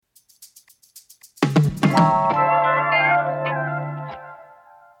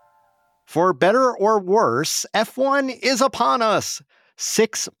For better or worse, F1 is upon us.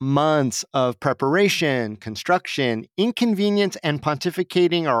 6 months of preparation, construction, inconvenience, and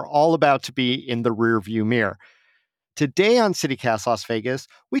pontificating are all about to be in the rearview mirror. Today on CityCast Las Vegas,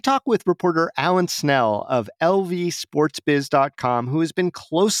 we talk with reporter Alan Snell of LVSportsBiz.com, who has been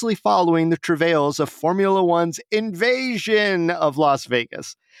closely following the travails of Formula One's invasion of Las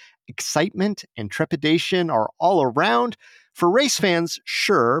Vegas. Excitement and trepidation are all around. For race fans,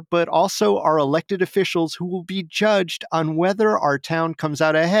 sure, but also our elected officials who will be judged on whether our town comes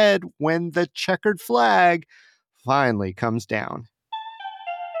out ahead when the checkered flag finally comes down.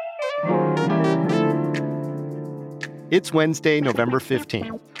 It's Wednesday, November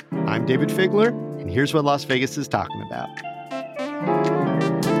 15th. I'm David Figler, and here's what Las Vegas is talking about.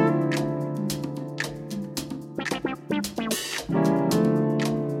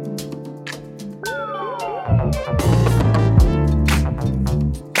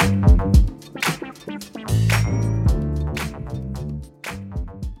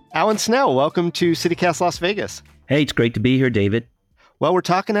 Alan Snell, welcome to CityCast Las Vegas. Hey, it's great to be here, David. Well, we're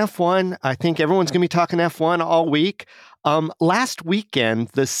talking F1. I think everyone's going to be talking F1 all week. Last weekend,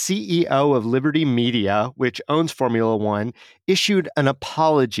 the CEO of Liberty Media, which owns Formula One, issued an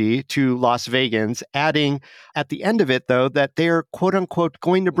apology to Las Vegans, adding at the end of it, though, that they're, quote unquote,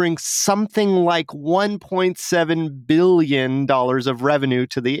 going to bring something like $1.7 billion of revenue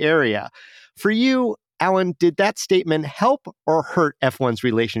to the area. For you, Alan, did that statement help or hurt F1's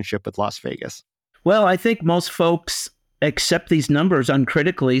relationship with Las Vegas? Well, I think most folks accept these numbers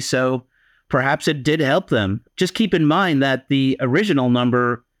uncritically, so perhaps it did help them. Just keep in mind that the original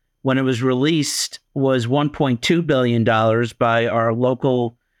number, when it was released, was $1.2 billion by our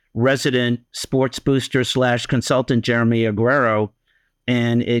local resident sports booster / consultant, Jeremy Aguero,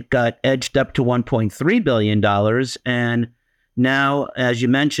 and it got edged up to $1.3 billion. And now, as you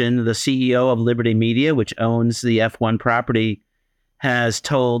mentioned, the CEO of Liberty Media, which owns the F1 property, has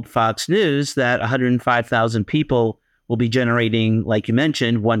told Fox News that 105,000 people will be generating, like you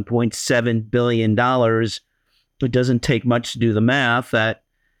mentioned, $1.7 billion. It doesn't take much to do the math. That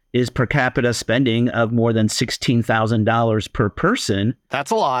is per capita spending of more than $16,000 per person.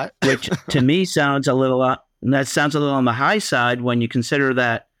 That's a lot. Which to me sounds a little on the high side when you consider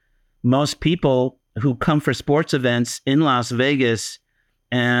that most people who come for sports events in Las Vegas,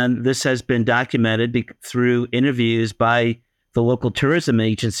 and this has been documented through interviews by the local tourism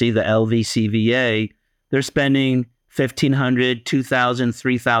agency, the LVCVA, they're spending $1,500, $2,000,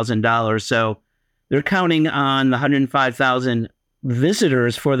 $3,000. So they're counting on the 105,000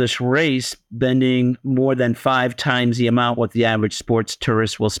 visitors for this race spending more than 5 times the amount what the average sports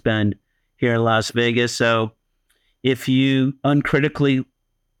tourist will spend here in Las Vegas. So if you uncritically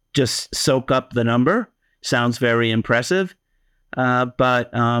just soak up the number, sounds very impressive. But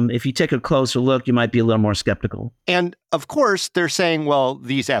if you take a closer look, you might be a little more skeptical. And of course, they're saying, well,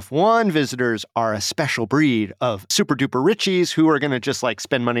 these F1 visitors are a special breed of super duper richies who are going to just like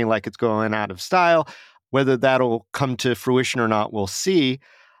spend money like it's going out of style. Whether that'll come to fruition or not, we'll see.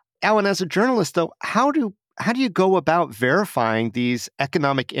 Alan, as a journalist, though, how do you go about verifying these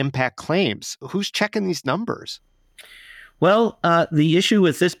economic impact claims? Who's checking these numbers? Well, the issue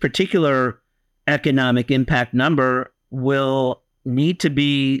with this particular economic impact number will need to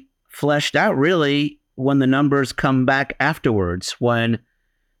be fleshed out really when the numbers come back afterwards, when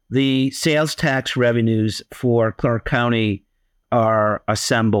the sales tax revenues for Clark County are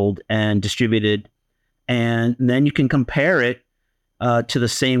assembled and distributed. And then you can compare it to the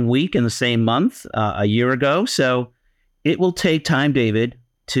same week and the same month a year ago. So it will take time, David,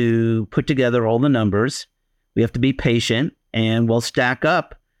 to put together all the numbers. We have to be patient, and we'll stack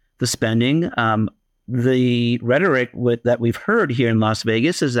up the spending. The rhetoric that we've heard here in Las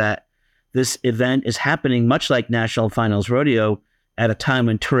Vegas is that this event is happening much like National Finals Rodeo at a time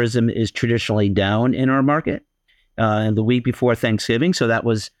when tourism is traditionally down in our market, and the week before Thanksgiving. So that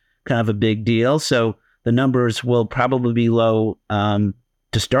was kind of a big deal. So the numbers will probably be low to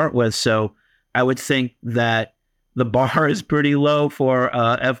start with. So I would think that the bar is pretty low for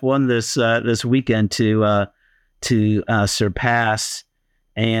F1 this weekend to surpass.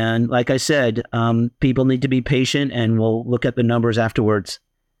 And like I said, people need to be patient, and we'll look at the numbers afterwards.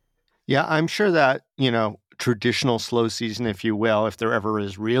 Yeah, I'm sure that, traditional slow season, if you will, if there ever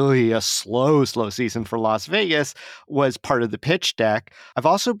is really a slow season for Las Vegas, was part of the pitch deck. I've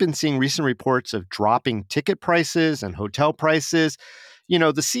also been seeing recent reports of dropping ticket prices and hotel prices. The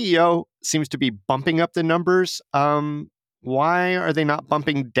CEO seems to be bumping up the numbers. Why are they not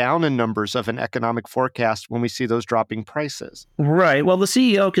bumping down in numbers of an economic forecast when we see those dropping prices? Right. Well, the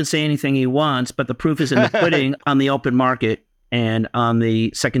CEO can say anything he wants, but the proof is in the pudding on the open market and on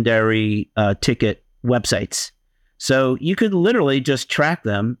the secondary ticket websites. So you could literally just track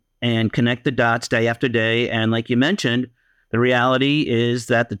them and connect the dots day after day. And like you mentioned, the reality is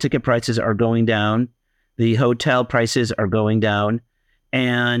that the ticket prices are going down, the hotel prices are going down,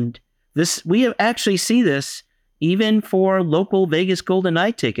 and we have actually see this even for local Vegas Golden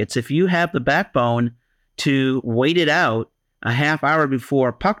Knight tickets. If you have the backbone to wait it out a half hour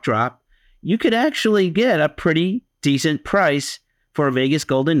before puck drop, you could actually get a pretty decent price for a Vegas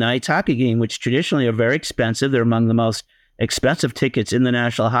Golden Knights hockey game, which traditionally are very expensive. They're among the most expensive tickets in the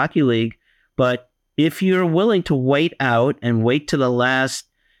National Hockey League. But if you're willing to wait out and wait to the last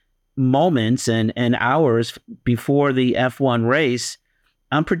moments and hours before the F1 race,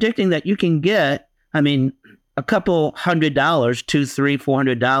 I'm predicting that you can get, a couple $100, $200,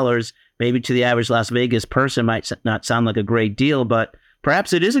 $300, $400, maybe to the average Las Vegas person might not sound like a great deal, but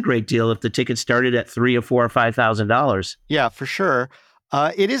perhaps it is a great deal if the ticket started at $3,000 or $4,000 or $5,000. Yeah, for sure.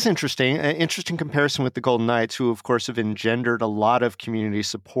 It is interesting, an interesting comparison with the Golden Knights, who, of course, have engendered a lot of community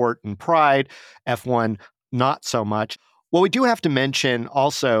support and pride. F1, not so much. Well, we do have to mention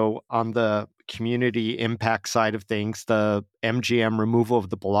also on the community impact side of things, the MGM removal of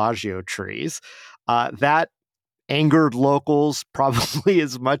the Bellagio trees. That angered locals probably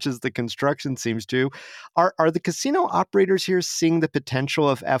as much as the construction seems to. Are the casino operators here seeing the potential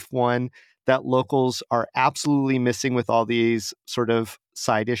of F1 that locals are absolutely missing with all these sort of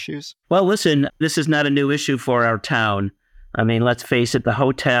side issues? Well, listen, this is not a new issue for our town. Let's face it, the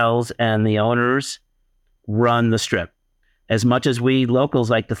hotels and the owners run the Strip. As much as we locals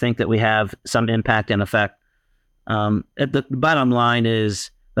like to think that we have some impact and effect, the bottom line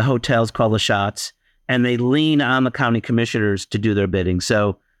is the hotels call the shots, and they lean on the county commissioners to do their bidding.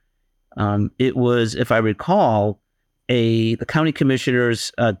 So it was, if I recall, the county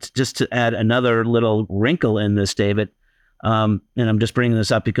commissioners, just to add another little wrinkle in this, David, and I'm just bringing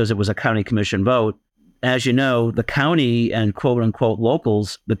this up because it was a county commission vote. As you know, the county and quote unquote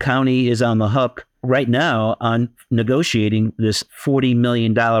locals, the county is on the hook right now on negotiating this $40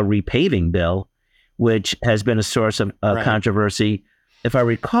 million repaving bill, which has been a source of controversy. If I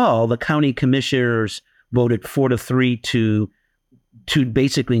recall, the county commissioners voted 4-3 to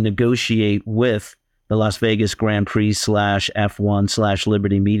basically negotiate with the Las Vegas Grand Prix /F1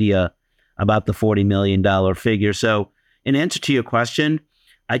 /Liberty Media about the $40 million figure. So in answer to your question,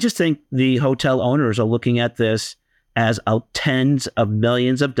 I just think the hotel owners are looking at this as tens of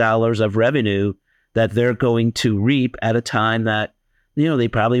millions of dollars of revenue that they're going to reap at a time that, they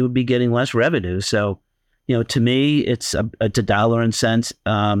probably would be getting less revenue. So, to me, it's a dollar and cents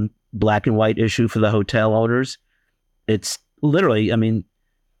black and white issue for the hotel owners. It's literally,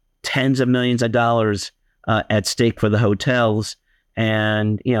 tens of millions of dollars at stake for the hotels.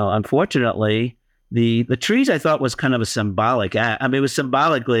 And, unfortunately, the trees I thought was kind of a symbolic. It was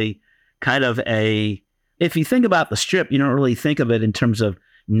symbolically kind of if you think about the Strip, you don't really think of it in terms of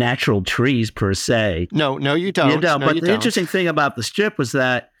natural trees per se. No, you don't. You don't. But the interesting thing about the Strip was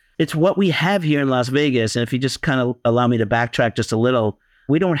that it's what we have here in Las Vegas. And if you just kind of allow me to backtrack just a little,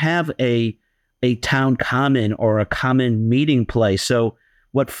 we don't have a town common or a common meeting place. So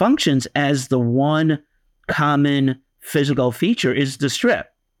what functions as the one common physical feature is the Strip.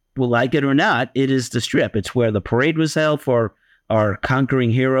 Well, like it or not, it is the Strip. It's where the parade was held for our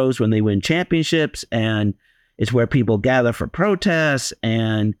conquering heroes when they win championships, and it's where people gather for protests.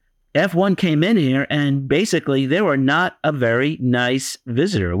 And F1 came in here, and basically they were not a very nice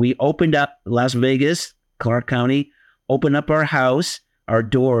visitor. We opened up Las Vegas, Clark County, opened up our house, our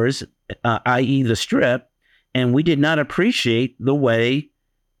doors, i.e. the Strip, and we did not appreciate the way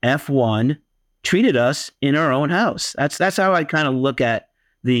F1 treated us in our own house. That's how I kind of look at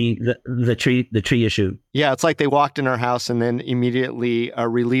the tree issue. Yeah, it's like they walked in our house and then immediately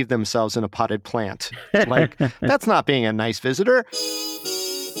relieved themselves in a potted plant. Like, that's not being a nice visitor.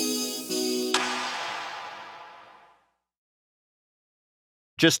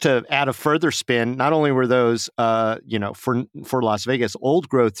 Just to add a further spin, not only were those, for Las Vegas, old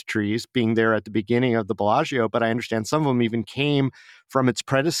growth trees being there at the beginning of the Bellagio, but I understand some of them even came from its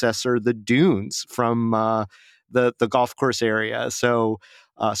predecessor, the dunes from the golf course area. So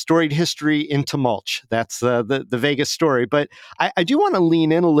storied history into mulch. That's the Vegas story. But I do want to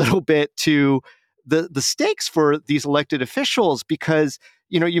lean in a little bit to the stakes for these elected officials, because,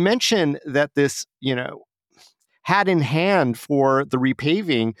 you mentioned that this, hat in hand for the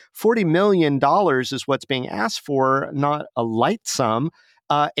repaving, $40 million is what's being asked for, not a light sum.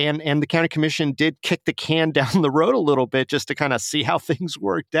 And the county commission did kick the can down the road a little bit just to kind of see how things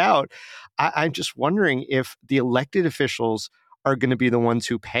worked out. I'm just wondering if the elected officials are going to be the ones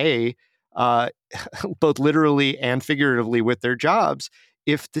who pay, uh, both literally and figuratively with their jobs,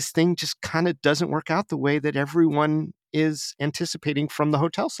 if this thing just kind of doesn't work out the way that everyone is anticipating from the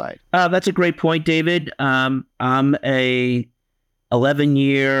hotel side. That's a great point, David. I'm a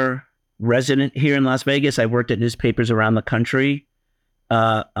 11-year resident here in Las Vegas. I worked at newspapers around the country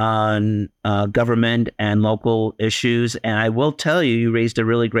on government and local issues. And I will tell you, you raised a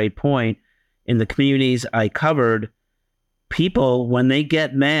really great point. In the communities I covered, people, when they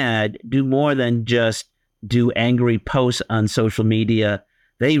get mad, do more than just do angry posts on social media.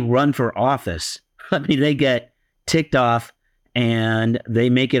 They run for office. I mean, they get ticked off and they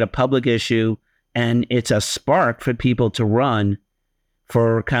make it a public issue. And it's a spark for people to run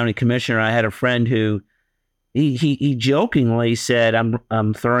for county commissioner. I had a friend who he jokingly said,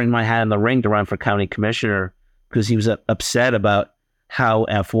 I'm throwing my hat in the ring to run for county commissioner because he was upset about how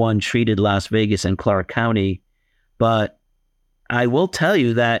F1 treated Las Vegas and Clark County. But I will tell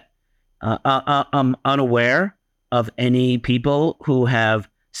you that I'm unaware of any people who have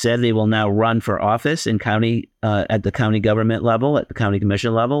said they will now run for office in county at the county government level, at the county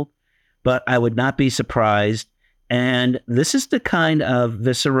commission level. But I would not be surprised. And this is the kind of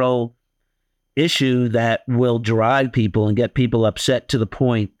visceral issue that will drive people and get people upset to the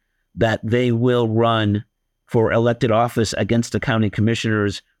point that they will run for elected office against the county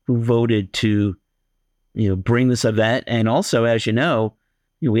commissioners who voted to, bring this event. And also, as you know,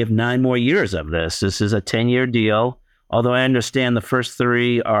 we have 9 more years of this. This is a 10-year deal. Although I understand the first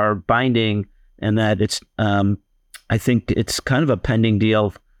 3 are binding, and that it's, I think it's kind of a pending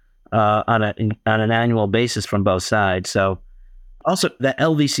deal on an annual basis from both sides. So, also the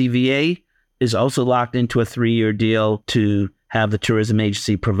LVCVA is also locked into a 3-year deal to have the tourism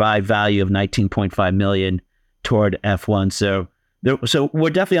agency provide value of $19.5 million toward F1. So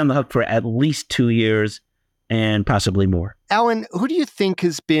we're definitely on the hook for at least 2 years and possibly more. Alan, who do you think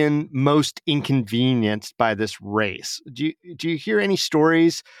has been most inconvenienced by this race? Do you hear any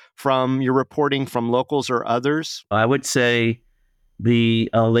stories from your reporting from locals or others? I would say the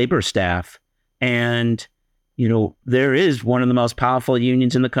labor staff. And there is one of the most powerful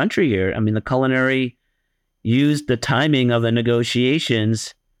unions in the country here. I mean, the culinary used the timing of the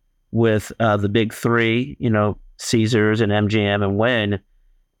negotiations with the big 3, Caesars and MGM and Wynn,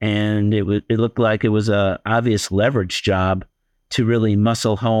 and it looked like it was a obvious leverage job to really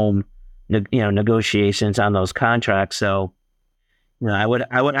muscle home, negotiations on those contracts. So, I would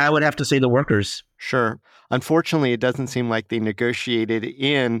have to say the workers. Sure. Unfortunately, it doesn't seem like they negotiated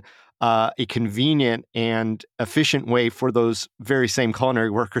in a convenient and efficient way for those very same culinary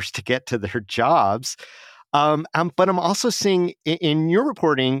workers to get to their jobs. But I'm also seeing in your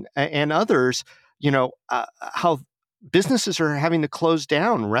reporting and others, how businesses are having to close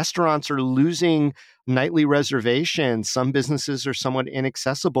down. Restaurants are losing nightly reservations. Some businesses are somewhat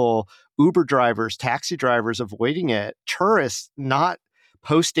inaccessible. Uber drivers, taxi drivers avoiding it. Tourists not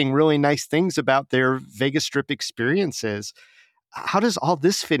posting really nice things about their Vegas Strip experiences. How does all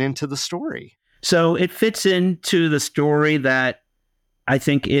this fit into the story? So it fits into the story that I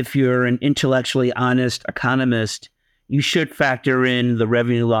think if you're an intellectually honest economist, you should factor in the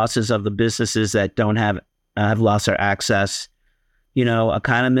revenue losses of the businesses that don't have lost their access.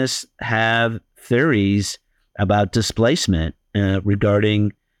 Economists have theories about displacement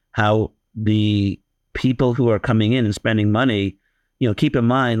regarding how the people who are coming in and spending money, keep in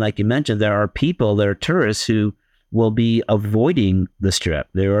mind, like you mentioned, there are tourists who will be avoiding the Strip.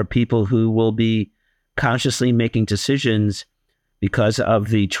 There are people who will be consciously making decisions because of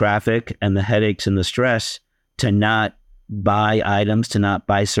the traffic and the headaches and the stress to not buy items, to not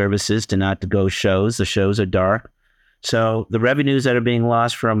buy services, to not to go shows. The shows are dark. So the revenues that are being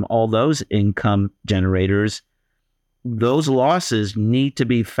lost from all those income generators, those losses need to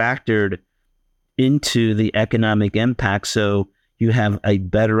be factored into the economic impact so you have a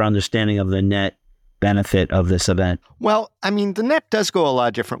better understanding of the net benefit of this event. Well, I mean, the net does go a lot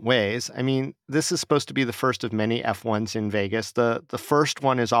of different ways. I mean, this is supposed to be the first of many F1s in Vegas. The first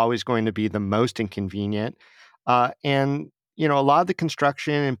one is always going to be the most inconvenient. And a lot of the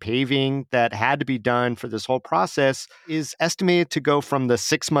construction and paving that had to be done for this whole process is estimated to go from the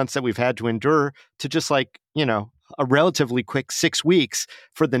 6 months that we've had to endure to just a relatively quick 6 weeks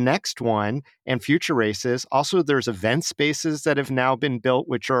for the next one and future races. Also, there's event spaces that have now been built,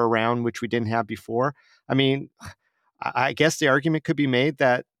 which are around, which we didn't have before. I mean, I guess the argument could be made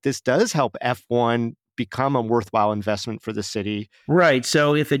that this does help F1 become a worthwhile investment for the city. Right.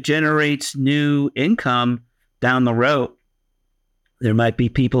 So if it generates new income down the road, There might be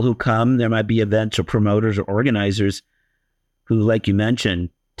people who come, there might be events or promoters or organizers who, like you mentioned,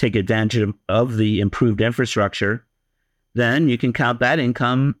 take advantage of the improved infrastructure. Then you can count that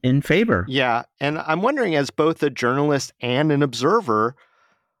income in favor. Yeah. And I'm wondering, as both a journalist and an observer,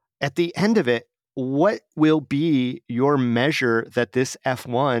 at the end of it, what will be your measure that this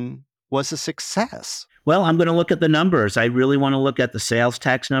F1 was a success? Well, I'm going to look at the numbers. I really want to look at the sales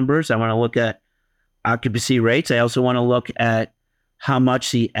tax numbers. I want to look at occupancy rates. I also want to look at how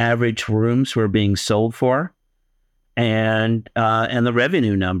much the average rooms were being sold for, and the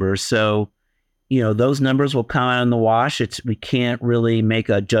revenue numbers. So, those numbers will come out in the wash. We can't really make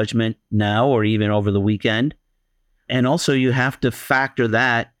a judgment now or even over the weekend. And also you have to factor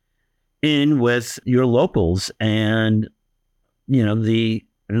that in with your locals and, the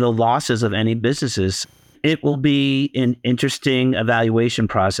losses of any businesses. It will be an interesting evaluation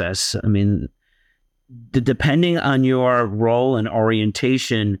process. I mean, depending on your role and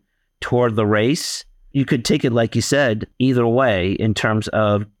orientation toward the race, you could take it, like you said, either way in terms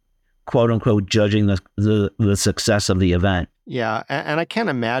of quote unquote judging the success of the event. Yeah. And I can't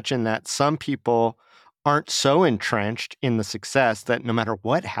imagine that some people aren't so entrenched in the success that no matter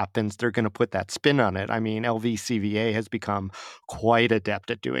what happens, they're going to put that spin on it. I mean, LVCVA has become quite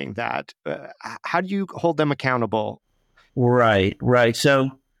adept at doing that. How do you hold them accountable? Right. So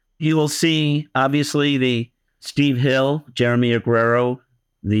you will see, obviously, the Steve Hill, Jeremy Aguero,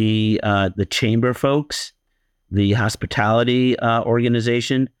 the chamber folks, the hospitality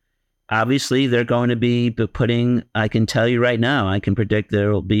organization. Obviously, they're going to be putting, I can tell you right now, I can predict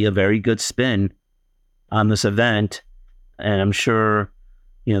there will be a very good spin on this event. And I'm sure,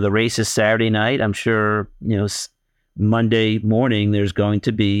 the race is Saturday night. I'm sure, Monday morning, there's going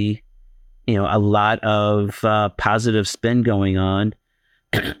to be, a lot of positive spin going on,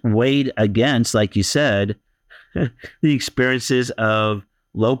 weighed against, like you said, the experiences of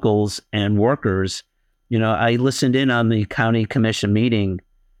locals and workers. I listened in on the county commission meeting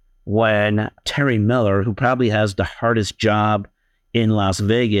when Terry Miller, who probably has the hardest job in Las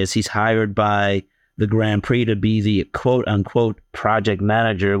Vegas, he's hired by the Grand Prix to be the quote unquote project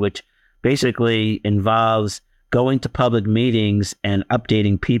manager, which basically involves going to public meetings and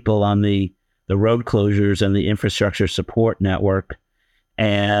updating people on the road closures and the infrastructure support network.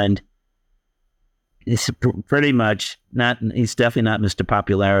 And it's pretty much he's definitely not Mr.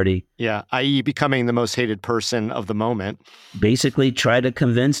 Popularity. Yeah, i.e. becoming the most hated person of the moment. Basically try to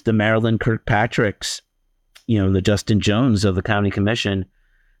convince the Marilyn Kirkpatricks, the Justin Jones of the county commission,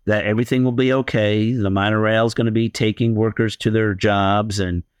 that everything will be okay. The monorail is going to be taking workers to their jobs.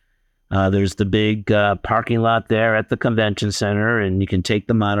 And there's the big parking lot there at the convention center, and you can take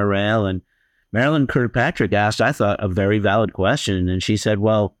the monorail. And Marilyn Kirkpatrick asked, I thought, a very valid question. And she said,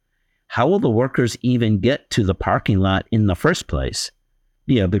 well, how will the workers even get to the parking lot in the first place,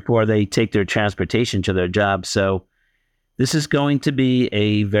 before they take their transportation to their job? So this is going to be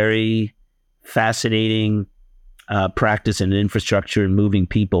a very fascinating practice in infrastructure and moving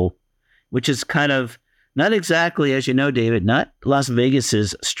people, which is kind of not exactly, as you know, David, not Las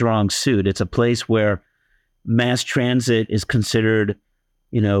Vegas's strong suit. It's a place where mass transit is considered,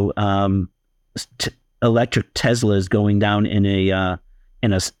 electric Teslas going down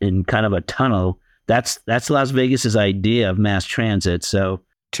in kind of a tunnel. That's Las Vegas's idea of mass transit. So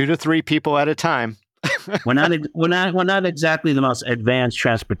 2 to 3 people at a time. we're not exactly the most advanced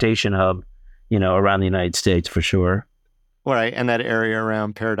transportation hub, around the United States for sure. Right, and that area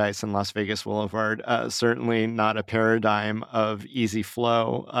around Paradise and Las Vegas Boulevard, certainly not a paradigm of easy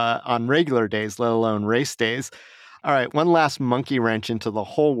flow on regular days, let alone race days. All right, one last monkey wrench into the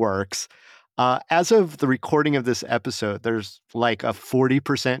whole works. As of the recording of this episode, there's like a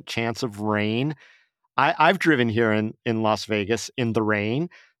 40% chance of rain. I've driven here in Las Vegas in the rain.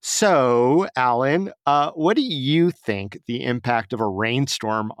 So, Alan, what do you think the impact of a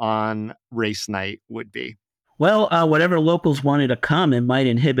rainstorm on race night would be? Well, whatever locals wanted to come, it might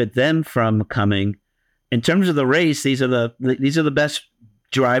inhibit them from coming. In terms of the race, these are the best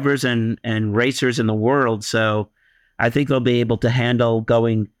drivers and racers in the world. So I think they'll be able to handle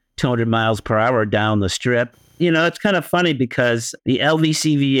going 200 miles per hour down the strip. It's kind of funny because the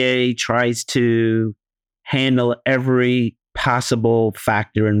LVCVA tries to handle every possible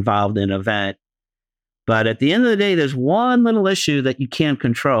factor involved in an event. But at the end of the day, there's one little issue that you can't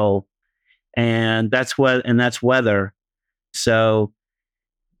control, and that's weather. So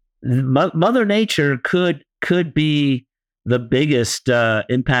Mother Nature could be the biggest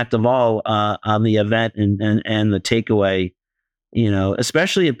impact of all on the event and the takeaway.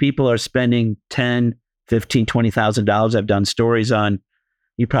 Especially if people are spending $10,000, $15,000, $20,000. I've done stories on,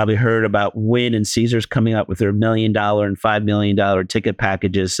 You probably heard about Wynn and Caesars coming up with their $1 million and $5 million ticket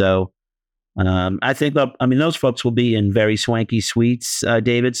packages. So I think, those folks will be in very swanky suites,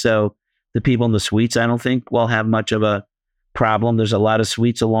 David. So the people in the suites, I don't think will have much of a problem. There's a lot of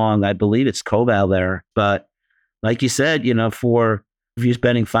suites along, I believe it's Koval there. But like you said, for if you're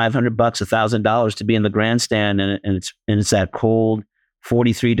spending $500, $1,000 to be in the grandstand, and it's that cold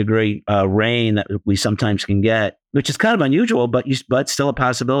 43-degree rain that we sometimes can get, which is kind of unusual, but still a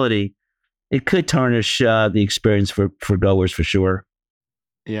possibility. It could tarnish the experience for goers for sure.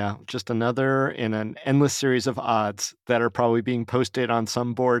 Yeah, just another in an endless series of odds that are probably being posted on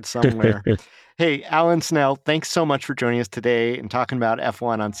some board somewhere. Hey, Alan Snell, thanks so much for joining us today and talking about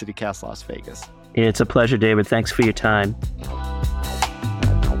F1 on CityCast Las Vegas. It's a pleasure, David. Thanks for your time.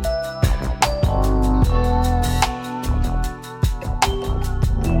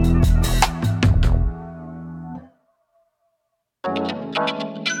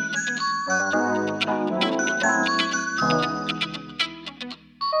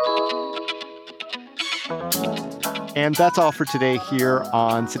 And that's all for today here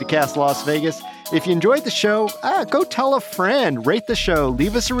on CityCast Las Vegas. If you enjoyed the show, go tell a friend, rate the show,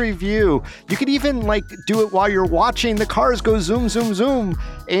 leave us a review. You could even do it while you're watching the cars go zoom, zoom, zoom,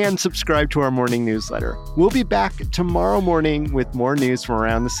 and subscribe to our morning newsletter. We'll be back tomorrow morning with more news from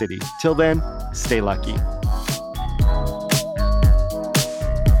around the city. Till then, stay lucky.